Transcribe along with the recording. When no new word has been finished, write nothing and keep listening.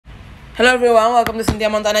Hello everyone, welcome to Cynthia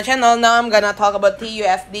Montana channel. Now I'm gonna talk about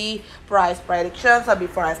TUSD price prediction. So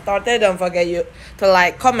before I started, don't forget you to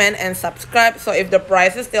like, comment, and subscribe. So if the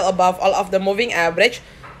price is still above all of the moving average,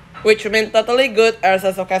 which means totally good or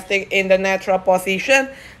stochastic in the natural position,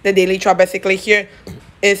 the daily chart basically here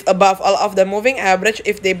is above all of the moving average.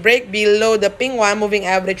 If they break below the pink one moving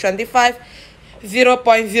average 25,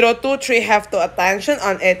 0.023 have to attention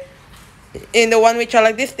on it. In the one which are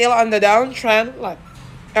like this, still on the downtrend, like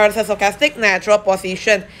or stochastic natural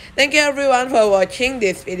position. Thank you everyone for watching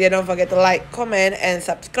this video. Don't forget to like, comment, and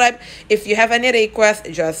subscribe. If you have any requests,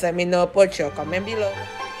 just let me know. Put your comment below.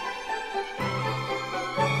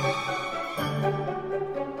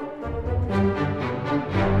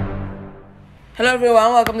 Hello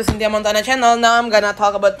everyone, welcome to Cynthia Montana channel. Now I'm gonna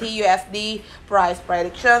talk about TUSD price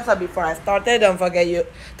prediction. So before I started, don't forget you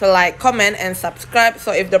to like, comment, and subscribe.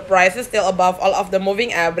 So if the price is still above all of the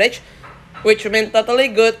moving average, which means totally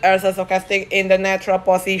good or stochastic in the natural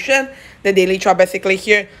position, the daily chart basically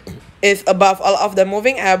here is above all of the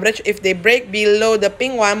moving average. If they break below the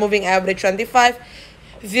pink one moving average 25,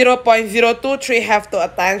 0.023 have to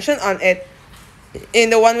attention on it. In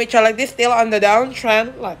the one which are like this, still on the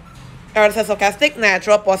downtrend, like or stochastic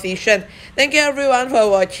natural position. Thank you everyone for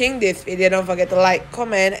watching this video. Don't forget to like,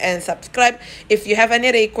 comment, and subscribe. If you have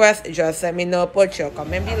any requests, just let me know. Put your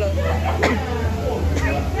comment below.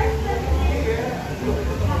 Hello, everyone. Welcome to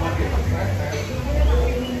Cynthia Montana channel. Now I'm gonna talk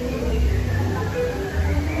about TUSD price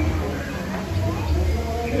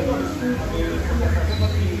prediction. So before I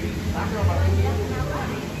started, don't forget you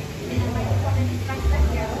to like, comment, and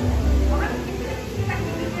subscribe. So if the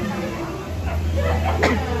price is still above all of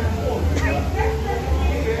the moving average,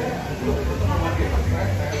 which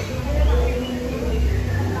means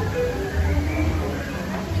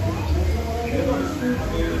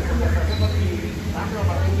totally good or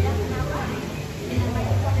stochastic in the natural position,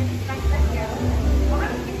 the daily chart basically here is above all of the moving average. If they break below the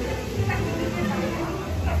pink one moving average 25, 0.023 have to attention on it. In the one which are like this, still on the downtrend, like or stochastic natural position. Thank you everyone for watching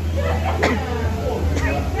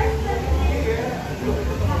this video.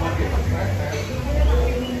 Don't forget to like, comment, and subscribe. If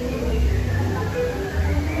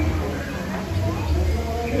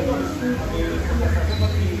you have any requests, just let me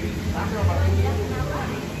know. Put your comment below.